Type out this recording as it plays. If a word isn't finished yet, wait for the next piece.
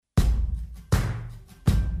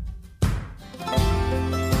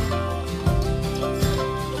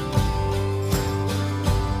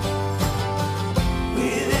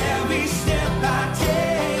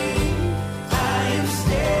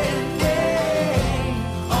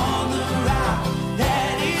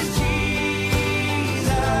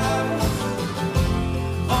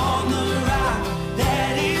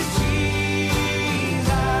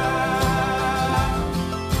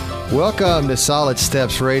Welcome to Solid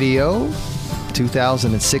Steps Radio,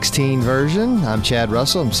 2016 version. I'm Chad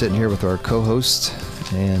Russell. I'm sitting here with our co-host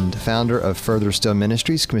and founder of Further Still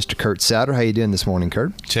Ministries, Mr. Kurt Souter. How you doing this morning,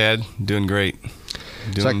 Kurt? Chad, doing great.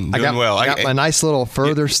 Doing well. I got my nice little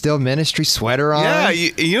Further Still Ministry sweater on. Yeah,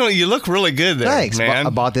 you look really good there. Thanks, man. I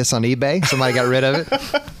bought this on eBay. Somebody got rid of it.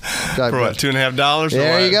 For what, $2.50?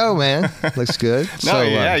 There you go, man. Looks good.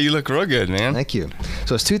 You look real good, man. Thank you.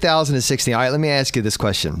 So it's 2016. All right, let me ask you this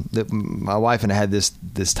question. My wife and I had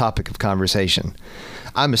this topic of conversation.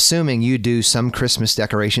 I'm assuming you do some Christmas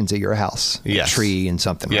decorations at your house. Yes. A tree and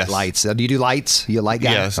something. Yes. Right? Lights. Do you do lights? You a light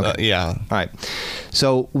guy? Yes. Okay. Yeah. All right.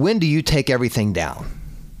 So when do you take everything down?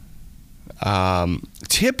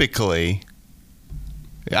 Typically,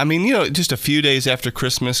 I mean, just a few days after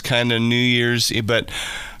Christmas, kind of New Year's, but...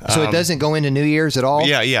 So it doesn't go into New Year's at all?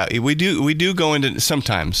 Yeah. We do go into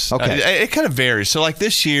sometimes. Okay. It kind of varies. So like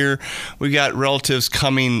this year, we got relatives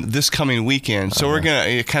coming this coming weekend. So we're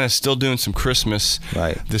going to kind of still doing some Christmas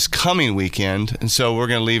this coming weekend. And so we're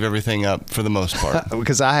going to leave everything up for the most part.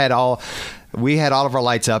 Because we had all of our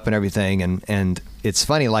lights up and everything. And it's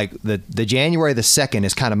funny, like the January the 2nd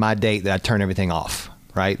is kind of my date that I turn everything off.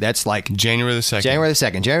 Right? That's like January the 2nd. January the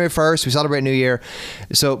 2nd. January 1st, we celebrate New Year.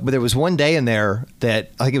 But there was one day in there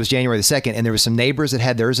that I think it was January the 2nd, and there was some neighbors that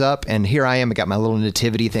had theirs up, and here I am, I got my little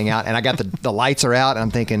nativity thing out, and I got the lights are out, and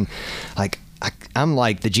I'm thinking, like, I'm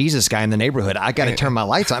like the Jesus guy in the neighborhood. I got to turn my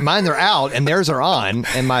lights on. Mine, they're out, and theirs are on,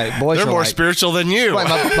 and my boys They're are more like, spiritual than you.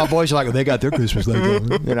 Right, my boys are like, well, they got their Christmas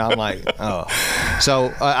lights on. I'm like, oh.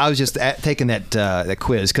 So I was just taking that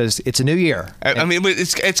quiz because it's a new year. I mean,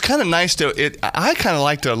 it's kind of nice I kind of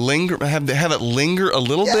like to linger, have it linger a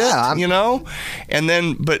little bit, and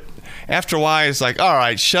then, but after a while, it's like, all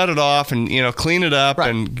right, shut it off and, clean it up. Right.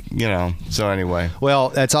 And, so anyway. Well,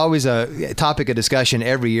 that's always a topic of discussion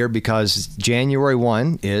every year because January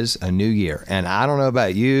 1 is a new year. And I don't know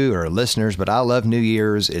about you or listeners, but I love New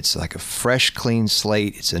Year's. It's like a fresh, clean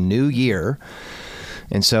slate. It's a new year.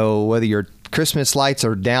 And so whether your Christmas lights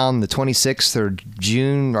are down the 26th or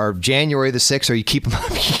June or January the 6th, or you keep them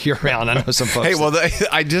up year round. I know some folks. Hey, well,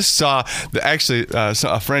 I just saw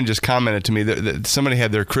a friend just commented to me that somebody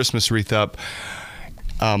had their Christmas wreath up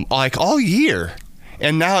like all year,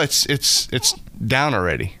 and now it's down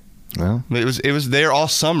already. Well, it was there all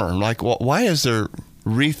summer. I'm like, well, why is there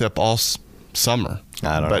wreath up all summer?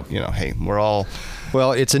 I don't know. But hey, we're all.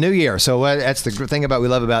 Well, it's a new year. So that's the thing we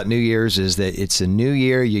love about New Year's is that it's a new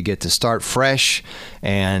year. You get to start fresh,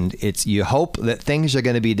 and you hope that things are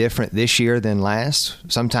going to be different this year than last.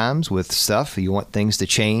 Sometimes with stuff, you want things to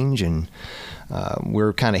change, and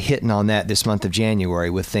we're kind of hitting on that this month of January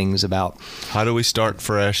with things about how do we start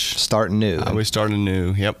fresh, starting new. How do we start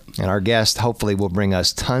anew? Yep. And our guest hopefully will bring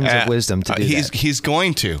us tons of wisdom to do that. He's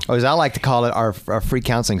going to. Or as I like to call it, our free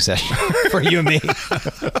counseling session for you and me.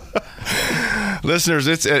 Listeners,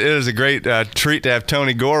 it is a great treat to have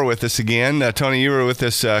Tony Gore with us again. Tony, you were with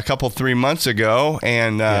us a 3 months ago,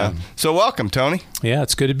 and so welcome, Tony. Yeah,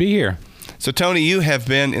 it's good to be here. So, Tony, you have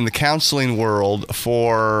been in the counseling world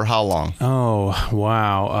for how long? Oh,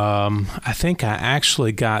 wow. I think I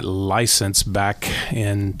actually got licensed back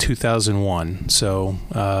in 2001. So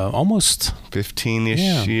almost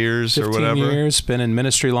 15-ish years or whatever. 15 years. Been in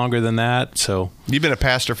ministry longer than that. So you've been a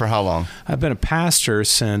pastor for how long? I've been a pastor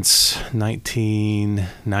since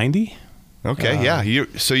 1990. Okay,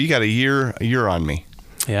 so you got a year on me.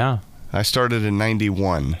 Yeah. I started in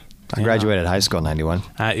 91. I graduated high school in 91.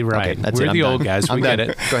 Right. Okay, We're the old guys. We get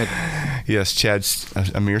it. Go ahead. Yes, Chad's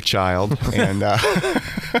a mere child. And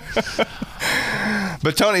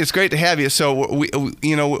but Tony, it's great to have you. So we're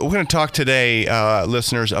going to talk today,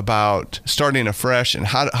 listeners, about starting afresh and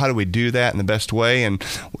how do we do that in the best way. And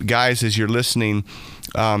guys, as you're listening,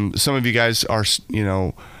 some of you guys are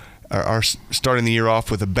starting the year off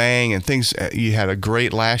with a bang, and things. You had a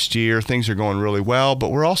great last year. Things are going really well,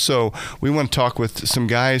 but we want to talk with some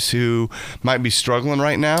guys who might be struggling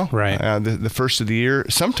right now. Right. The first of the year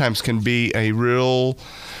sometimes can be a real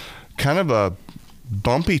kind of a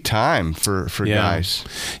bumpy time for guys.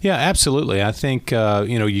 Yeah, absolutely. I think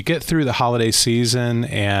you get through the holiday season,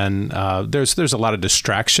 and there's a lot of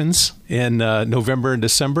distractions in November and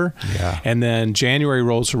December. Yeah. And then January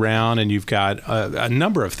rolls around, and you've got a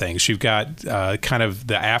number of things. You've got kind of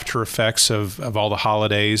the after effects of all the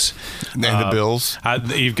holidays. And the bills.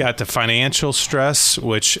 You've got the financial stress,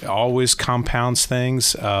 which always compounds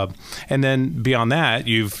things. And then beyond that,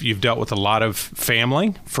 you've dealt with a lot of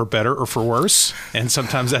family, for better or for worse. And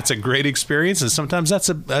sometimes that's a great experience, and sometimes that's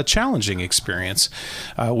a challenging experience.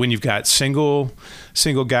 When you've got single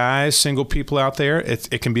guys, single people out there,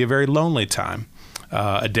 it can be a very lonely time.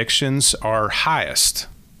 Addictions are highest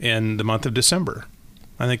in the month of December.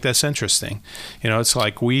 I think that's interesting. It's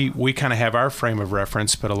like we kind of have our frame of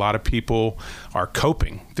reference, but a lot of people are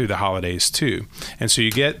coping through the holidays too. And so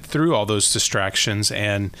you get through all those distractions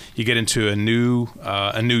and you get into a new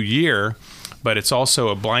year, but it's also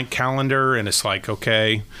a blank calendar, and it's like,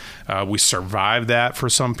 okay, we survived that for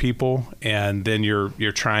some people, and then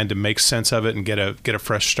you're trying to make sense of it and get a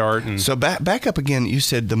fresh start. And so back up again, you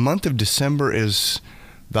said the month of December is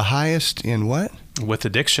the highest in what? With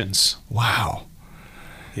addictions. Wow.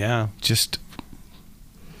 Yeah. Just,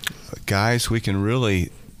 guys, we can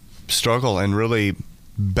really struggle and really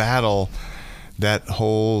battle the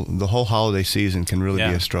whole holiday season can really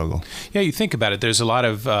be a struggle. Yeah, you think about it. There's a lot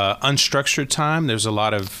of unstructured time. There's a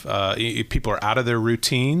lot of people are out of their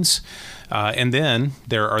routines, and then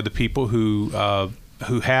there are the people who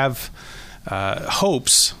have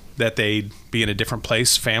hopes that they'd be in a different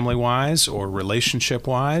place family-wise or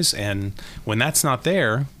relationship-wise, and when that's not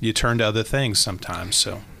there, you turn to other things sometimes.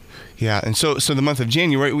 So. Yeah, and so the month of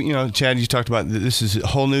January, Chad, you talked about this is a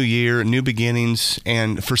whole new year, new beginnings,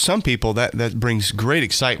 and for some people that brings great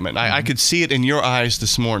excitement. I could see it in your eyes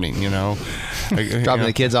this morning, Dropping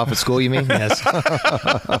the kids off at school, you mean? Yes.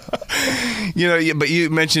 But you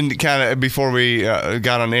mentioned kind of before we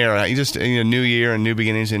got on air, you just new year and new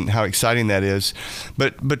beginnings and how exciting that is.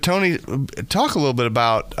 But Tony, talk a little bit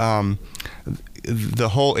about the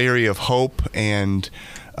whole area of hope and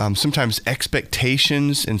sometimes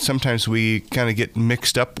expectations, and sometimes we kind of get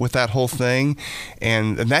mixed up with that whole thing,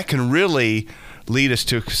 and that can really lead us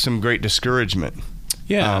to some great discouragement.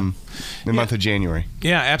 Yeah. In the month of January.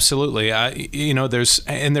 Yeah, absolutely.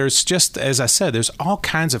 There's just, as I said, there's all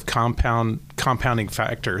kinds of compounding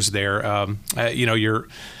factors there.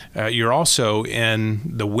 You're also in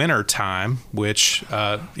the winter time, which,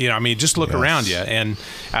 just look around you. And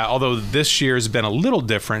although this year has been a little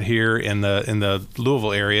different here in the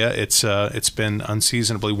Louisville area, it's been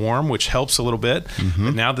unseasonably warm, which helps a little bit. Mm-hmm.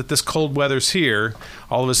 But now that this cold weather's here,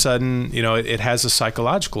 all of a sudden, it has a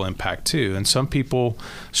psychological impact too. And some people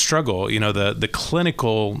struggle. The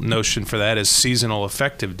clinical notion for that is seasonal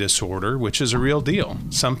affective disorder, which is a real deal.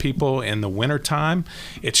 Some people in the wintertime,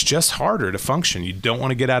 it's just harder to function. You don't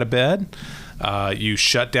want to get out of bed. You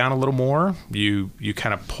shut down a little more. You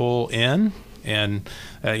kind of pull in, and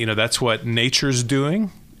that's what nature's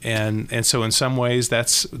doing. And so in some ways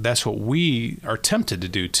that's what we are tempted to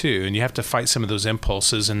do too. And you have to fight some of those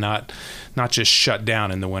impulses and not just shut down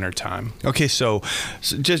in the wintertime. Okay, so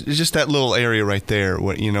just that little area right there,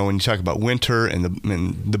 when you talk about winter and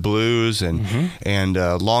the blues and mm-hmm. and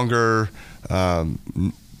longer.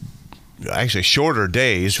 Actually, shorter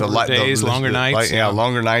days, longer nights.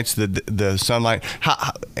 Longer nights. The sunlight.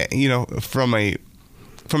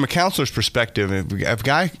 From a counselor's perspective, if a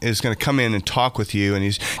guy is going to come in and talk with you, and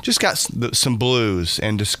he's just got some blues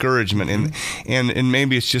and discouragement, mm-hmm. and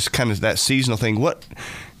maybe it's just kind of that seasonal thing. What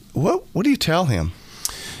do you tell him?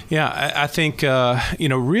 Yeah, I think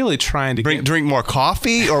really trying to drink more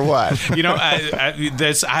coffee or what?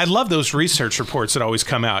 I love those research reports that always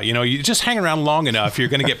come out. You just hang around long enough, you're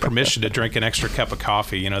going to get permission to drink an extra cup of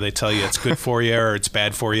coffee. They tell you it's good for you or it's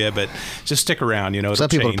bad for you, but just stick around. Some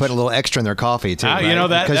people put a little extra in their coffee too. Right?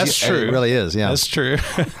 That's true. It really is. Yeah, that's true.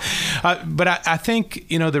 But I think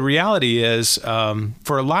the reality is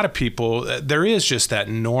for a lot of people there is just that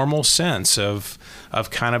normal sense of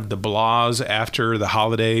kind of the blahs after the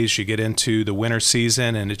holidays. You get into the winter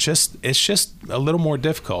season, and it's just a little more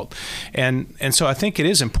difficult. And so I think it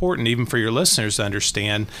is important, even for your listeners, to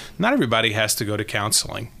understand not everybody has to go to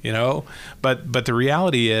counseling, but the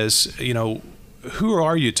reality is, who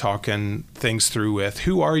are you talking things through with?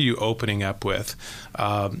 Who are you opening up with?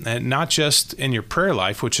 And not just in your prayer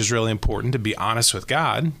life, which is really important to be honest with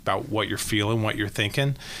God about what you're feeling, what you're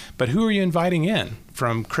thinking, but who are you inviting in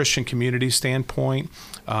from Christian community standpoint?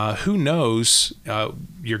 Who knows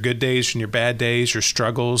your good days and your bad days, your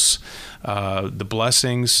struggles, the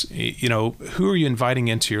blessings? Who are you inviting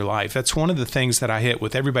into your life? That's one of the things that I hit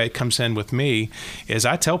with everybody that comes in with me is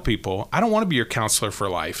I tell people, I don't want to be your counselor for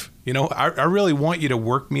life. I really want you to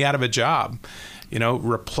work me out of a job.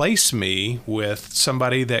 Replace me with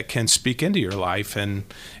somebody that can speak into your life and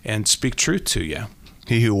speak truth to you.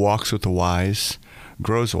 He who walks with the wise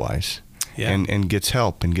grows wise. Yeah. And gets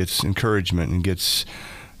help and gets encouragement and gets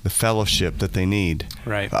the fellowship that they need.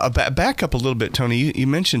 Right. Back up a little bit, Tony. You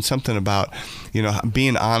mentioned something about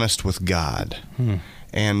being honest with God.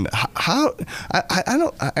 And how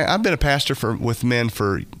I've been a pastor with men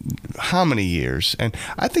for how many years, and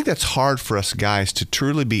I think that's hard for us guys to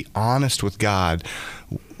truly be honest with God.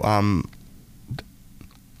 How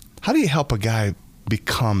do you help a guy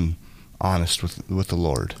become honest with the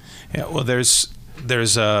Lord? Yeah. Well, there's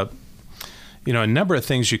there's a number of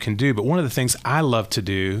things you can do, but one of the things I love to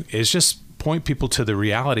do is just point people to the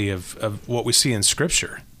reality of what we see in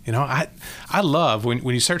Scripture. I love when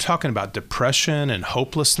you start talking about depression and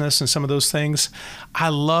hopelessness and some of those things. I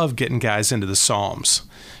love getting guys into the Psalms.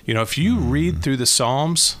 If you read through the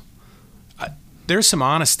Psalms, there's some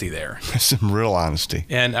honesty there. Some real honesty.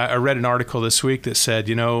 And I read an article this week that said,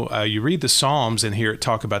 you read the Psalms and hear it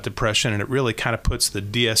talk about depression, and it really kind of puts the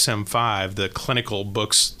DSM-5, the clinical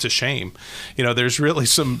books, to shame. There's really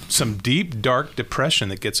some deep, dark depression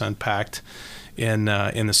that gets unpacked in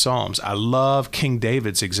the Psalms. I love King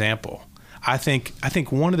David's example. I think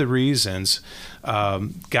one of the reasons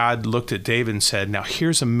God looked at David and said, "Now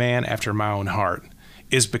here's a man after my own heart,"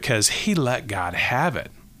 is because he let God have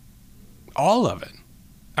it. All of it.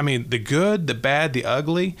 I mean, the good, the bad, the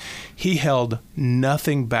ugly, he held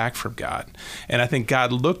nothing back from God. And I think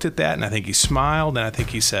God looked at that, and I think he smiled, and I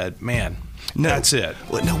think he said, man, that's it.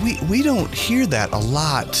 No, we don't hear that a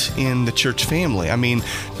lot in the church family. I mean,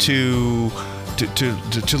 to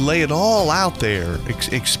lay it all out there,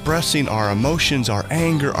 expressing our emotions, our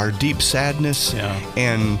anger, our deep sadness,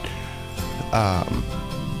 and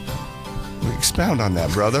expound on that,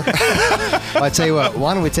 brother. Well, I tell you what,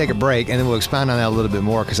 why don't we take a break and then we'll expound on that a little bit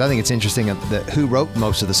more, because I think it's interesting that who wrote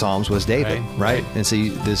most of the Psalms was David, right? And so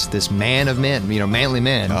this man of men, manly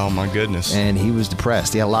man. Oh my goodness! And he was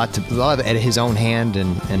depressed. He had a lot of it at his own hand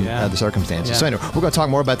and other circumstances. Yeah. So anyway, we're going to talk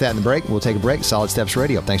more about that in the break. We'll take a break. Solid Steps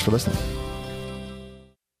Radio. Thanks for listening.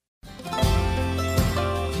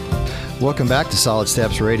 Welcome back to Solid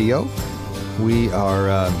Steps Radio. We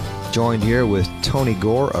are joined here with Tony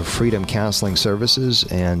Gore of Freedom Counseling Services,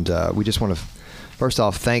 and we just want to first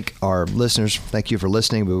off thank our listeners. Thank you for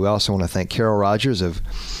listening, but we also want to thank Carol Rogers of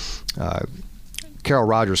Carol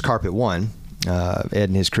Rogers Carpet One. Ed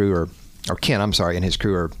and his crew or Ken, and his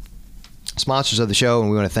crew are sponsors of the show, and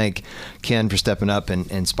we want to thank Ken for stepping up and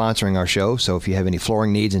sponsoring our show. So if you have any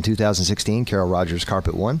flooring needs in 2016, Carol Rogers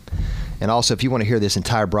Carpet One. And also, if you want to hear this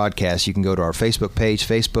entire broadcast, you can go to our Facebook page,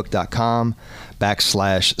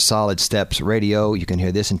 facebook.com/Solid Steps Radio. You can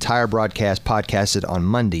hear this entire broadcast podcasted on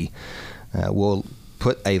Monday. We'll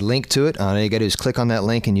put a link to it. All you got to do is click on that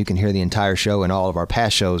link, and you can hear the entire show and all of our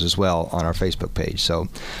past shows as well on our Facebook page. So,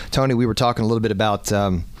 Tony, we were talking a little bit about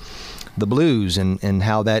the blues and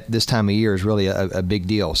how that this time of year is really a big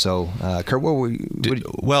deal. So, Kurt,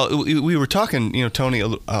 we were talking, Tony,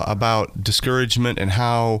 about discouragement and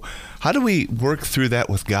how do we work through that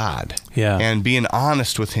with God? Yeah. And being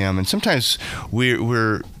honest with Him. And sometimes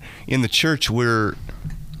we're in the church,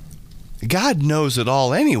 God knows it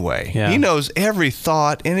all anyway. Yeah. He knows every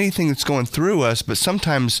thought, anything that's going through us. But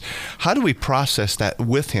sometimes, how do we process that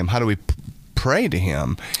with Him? How do we pray to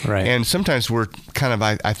Him? Right. And sometimes we're kind of,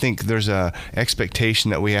 I think there's a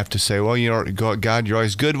expectation that we have to say, well, God, you're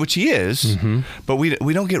always good, which He is, but we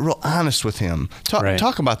don't get real honest with Him.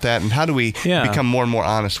 Talk about that, and how do we become more and more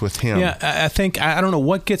honest with Him? Yeah, I think, I don't know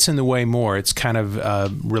what gets in the way more. It's kind of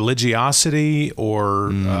religiosity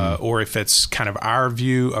or if it's kind of our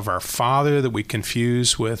view of our Father that we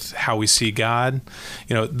confuse with how we see God.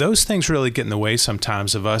 Those things really get in the way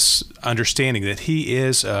sometimes of us understanding that He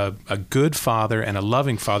is a good Father and a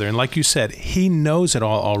loving Father. And like you said, He knows it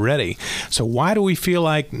all already. So why do we feel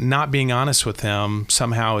like not being honest with Him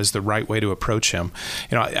somehow is the right way to approach Him?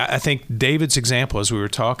 I think David's example, as we were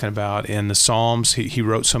talking about in the Psalms, he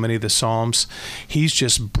wrote so many of the Psalms. He's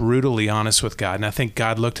just brutally honest with God. And I think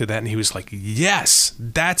God looked at that and He was like, yes,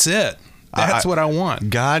 that's it. That's what I want.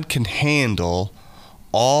 God can handle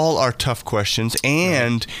all our tough questions,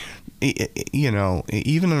 and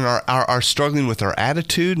even in our struggling with our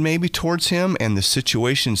attitude maybe towards Him and the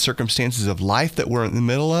situation, circumstances of life that we're in the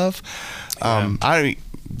middle of. I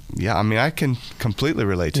can completely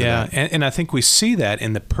relate to that. And I think we see that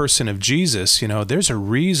in the person of Jesus. There's a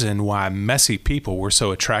reason why messy people were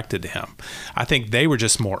so attracted to Him. I think they were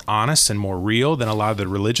just more honest and more real than a lot of the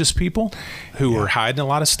religious people who were hiding a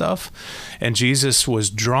lot of stuff. And Jesus was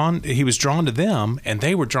drawn to them, and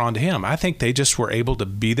they were drawn to Him. I think they just were able to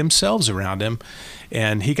be themselves around Him,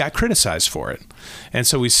 and He got criticized for it. And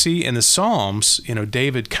so we see in the Psalms,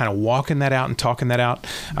 David kind of walking that out and talking that out.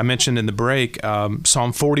 I mentioned in the break,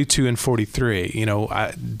 Psalm 42 and 43.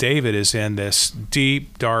 David is in this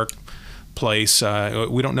deep, dark place.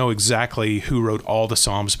 We don't know exactly who wrote all the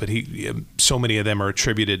Psalms, but so many of them are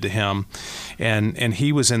attributed to him. And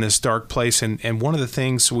he was in this dark place. And one of the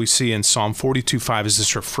things we see in Psalm 42:5 is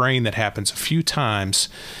this refrain that happens a few times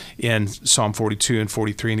in Psalm 42 and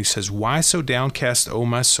 43. And he says, "Why so downcast, O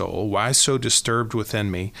my soul? Why so disturbed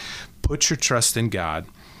within me? Put your trust in God,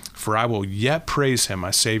 for I will yet praise him,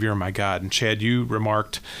 my Savior and my God. And Chad, you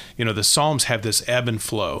remarked, the Psalms have this ebb and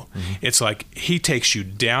flow. Mm-hmm. It's like he takes you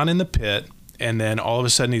down in the pit, and then all of a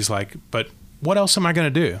sudden he's like, but what else am I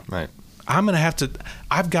going to do? Right.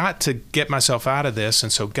 I've got to get myself out of this.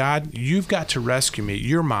 And so, God, you've got to rescue me.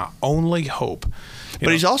 You're my only hope.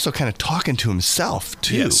 But he's also kind of talking to himself,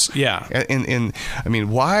 too. Yes, yeah. And I mean,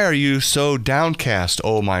 why are you so downcast,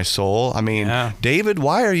 oh my soul? I mean, David,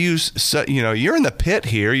 why are you, you're in the pit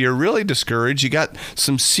here. You're really discouraged. You got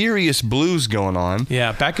some serious blues going on.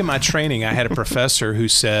 Yeah, back in my training, I had a professor who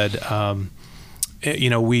said,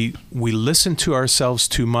 we listen to ourselves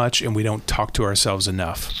too much and we don't talk to ourselves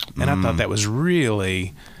enough. And I thought that was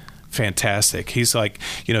really fantastic. He's like,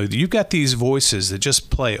 you've got these voices that just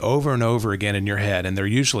play over and over again in your head, and they're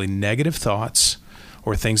usually negative thoughts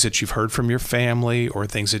or things that you've heard from your family or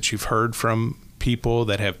things that you've heard from people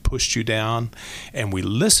that have pushed you down. And we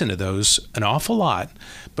listen to those an awful lot,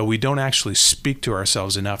 but we don't actually speak to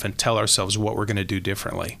ourselves enough and tell ourselves what we're going to do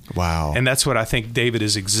differently. Wow. And that's what I think David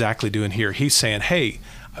is exactly doing here. He's saying, hey,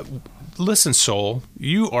 listen, soul,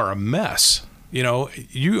 you are a mess.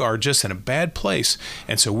 You are just in a bad place.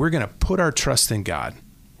 And so we're going to put our trust in God.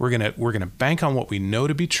 We're going to bank on what we know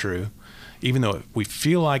to be true. Even though we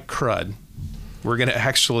feel like crud, we're going to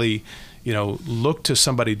actually, look to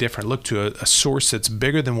somebody different, look to a source that's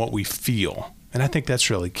bigger than what we feel. And I think that's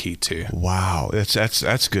really key too. Wow,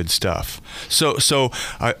 that's good stuff. So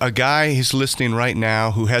a guy who's listening right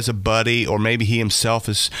now who has a buddy, or maybe he himself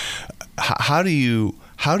is, how do you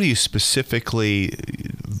specifically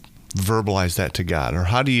verbalize that to God, or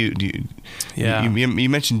how do you you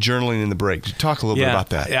mentioned journaling in the break. Talk a little bit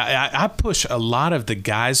about that. Yeah, I push a lot of the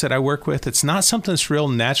guys that I work with. It's not something that's real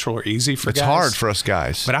natural or easy for guys. It's hard for us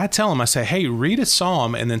guys. But I tell them, I say, hey, read a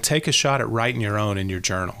psalm and then take a shot at writing your own in your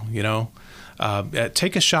journal,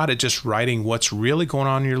 take a shot at just writing what's really going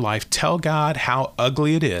on in your life. Tell God how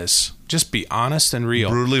ugly it is. Just be honest and real.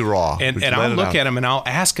 Brutally raw. And I'll look at him and I'll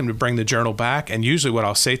ask him to bring the journal back. And usually what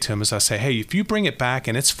I'll say to him is I say, hey, if you bring it back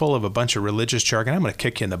and it's full of a bunch of religious jargon, I'm going to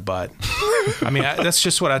kick you in the butt. I mean, that's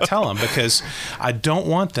just what I tell them, because I don't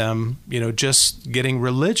want them, just getting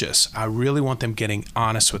religious. I really want them getting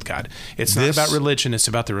honest with God. It's not about religion. It's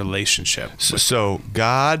about the relationship. So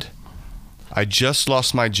God, I just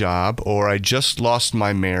lost my job, or I just lost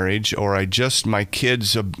my marriage, or my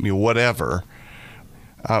kids, whatever.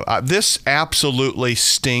 This absolutely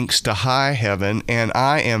stinks to high heaven, and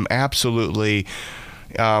I am absolutely.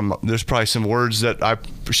 There's probably some words that I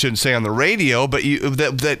shouldn't say on the radio, but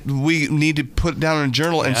that we need to put down in a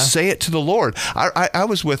journal and say it to the Lord. I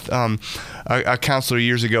was with a counselor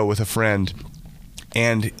years ago with a friend,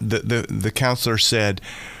 and the counselor said,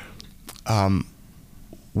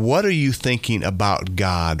 "What are you thinking about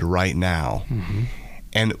God right now?" Mm-hmm.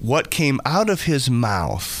 And what came out of his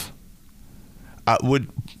mouth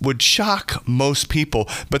would shock most people,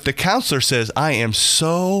 but the counselor says, I am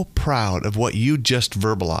so proud of what you just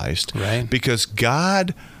verbalized, right? Because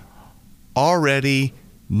God already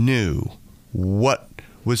knew what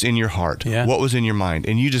was in your heart, what was in your mind,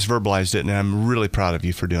 and you just verbalized it, and I'm really proud of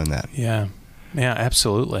you for doing that. Yeah,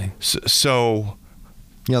 absolutely. So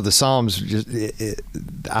the Psalms,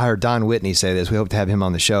 I heard Don Whitney say this. We hope to have him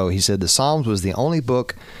on the show. He said the Psalms was the only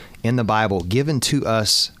book in the Bible given to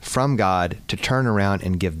us from God to turn around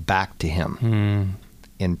and give back to him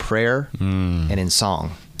in prayer and in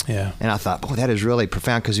song. Yeah. And I thought, boy, that is really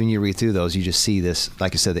profound, because when you read through those, you just see this,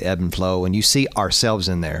 like I said, the ebb and flow, and you see ourselves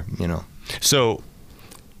in there, So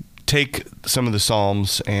take some of the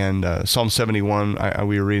Psalms, and Psalm 71,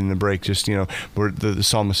 we were reading the break, just, where the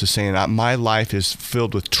psalmist is saying, my life is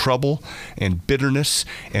filled with trouble and bitterness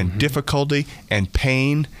and difficulty and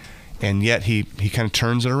pain. And yet he kind of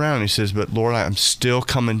turns it around. And he says, but Lord, I'm still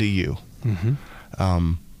coming to you.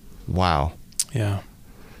 Mm-hmm. Wow. Yeah.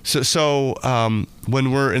 So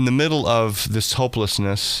when we're in the middle of this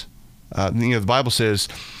hopelessness, the Bible says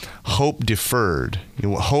hope deferred,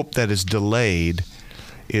 hope that is delayed,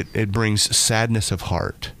 it brings sadness of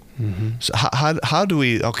heart. Mm-hmm. So how do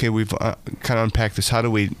we, we've kind of unpacked this. How do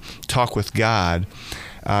we talk with God?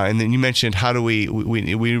 And then you mentioned, how do we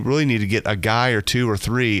really need to get a guy or two or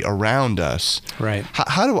three around us. Right.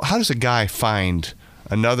 How does a guy find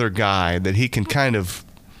another guy that he can kind of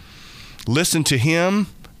listen to him,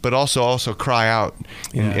 but also cry out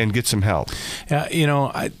and get some help? Yeah,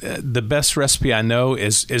 the best recipe I know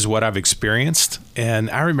is what I've experienced. And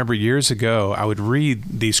I remember years ago, I would read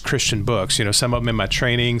these Christian books, some of them in my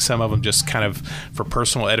training, some of them just kind of for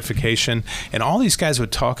personal edification. And all these guys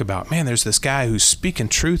would talk about, man, there's this guy who's speaking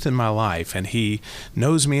truth in my life, and he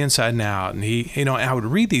knows me inside and out. And and I would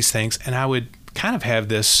read these things, and I would kind of have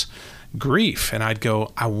this grief. And I'd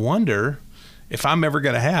go, I wonder if I'm ever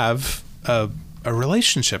going to have a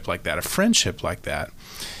relationship like that, a friendship like that.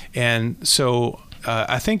 And so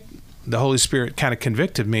I think the Holy Spirit kind of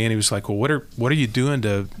convicted me, and he was like, well, what are you doing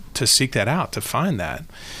to seek that out, to find that?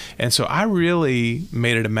 And so I really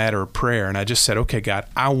made it a matter of prayer, and I just said, okay, God,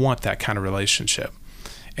 I want that kind of relationship.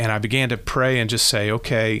 And I began to pray and just say,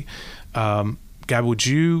 okay, God, would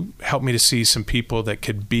you help me to see some people that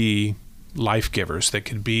could be life givers, that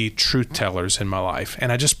could be truth tellers in my life?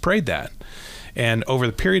 And I just prayed that. And over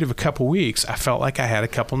the period of a couple weeks, I felt like I had a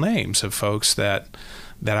couple names of folks that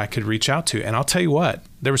I could reach out to. And I'll tell you what,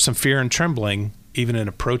 there was some fear and trembling even in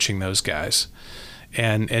approaching those guys.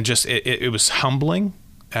 And just, it was humbling.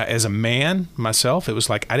 As a man myself, it was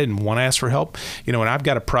like I didn't want to ask for help. You know, when I've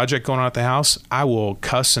got a project going on at the house, I will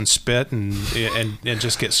cuss and spit and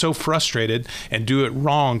just get so frustrated and do it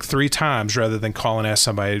wrong 3 times rather than call and ask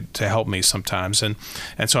somebody to help me sometimes. And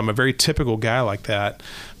so I'm a very typical guy like that.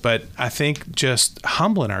 But I think just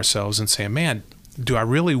humbling ourselves and saying, man, do I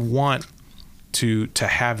really want to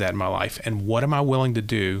have that in my life, and what am I willing to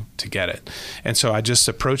do to get it? And so I just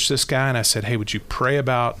approached this guy and I said, hey, would you pray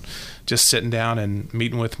about just sitting down and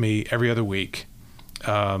meeting with me every other week?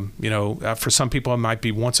 For some people it might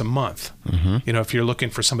be once a month. Mm-hmm. You know, if you're looking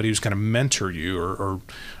for somebody who's going to mentor you or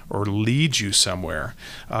lead you somewhere.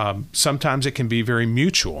 Sometimes it can be very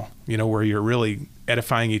mutual, you know, where you're really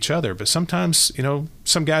edifying each other. But sometimes, you know,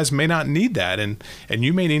 some guys may not need that. And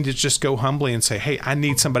you may need to just go humbly and say, hey, I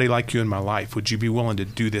need somebody like you in my life. Would you be willing to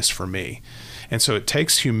do this for me? And so it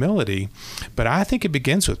takes humility, but I think it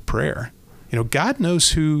begins with prayer. You know, God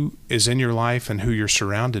knows who is in your life and who you're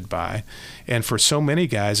surrounded by. And for so many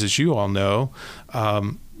guys, as you all know,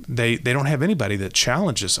 they don't have anybody that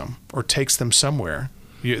challenges them or takes them somewhere.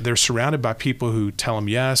 They're surrounded by people who tell them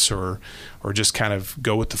yes or just kind of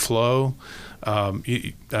go with the flow.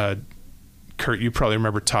 Kurt, you probably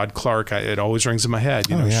remember Todd Clark. It always rings in my head.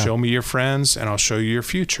 You know, yeah. Show me your friends and I'll show you your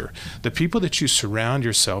future. The people that you surround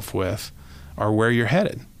yourself with are where you're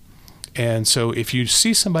headed. And so if you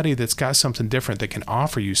see somebody that's got something different that can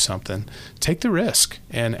offer you something, take the risk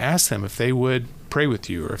and ask them if they would pray with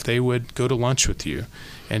you or if they would go to lunch with you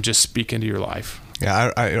and just speak into your life.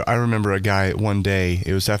 Yeah, I remember a guy one day,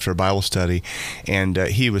 it was after a Bible study, and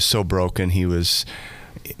he was so broken. He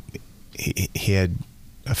had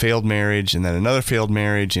a failed marriage and then another failed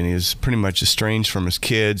marriage, and he was pretty much estranged from his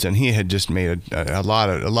kids, and he had just made a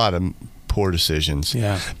lot of poor decisions.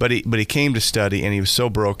 Yeah. But he came to study, and he was so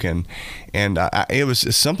broken, and it was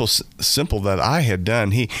simple that I had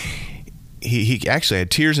done. He actually had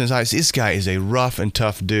tears in his eyes. This guy is a rough and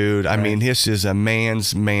tough dude. I mean, this is a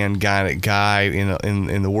man's man guy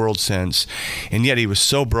in the world sense, and yet he was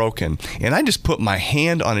so broken. And I just put my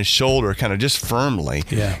hand on his shoulder, kind of just firmly,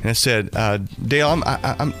 and I said, "Dale,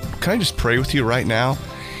 can I just pray with you right now?"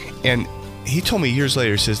 And he told me years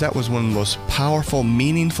later, he says, that was one of the most powerful,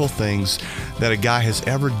 meaningful things that a guy has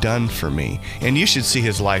ever done for me. And you should see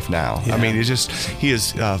his life now. Yeah. I mean, he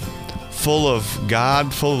is full of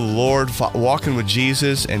God, full of the Lord, walking with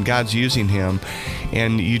Jesus, and God's using him.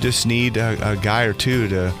 And you just need a guy or two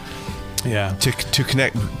to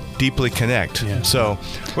connect, deeply connect. Yeah. So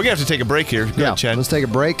we're going to have to take a break here. Go ahead, Chad. Let's take a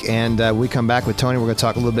break, and we come back with Tony. We're going to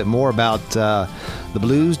talk a little bit more about the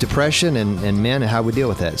blues, depression, and men, and how we deal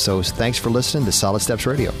with that. So thanks for listening to Solid Steps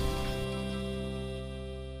Radio.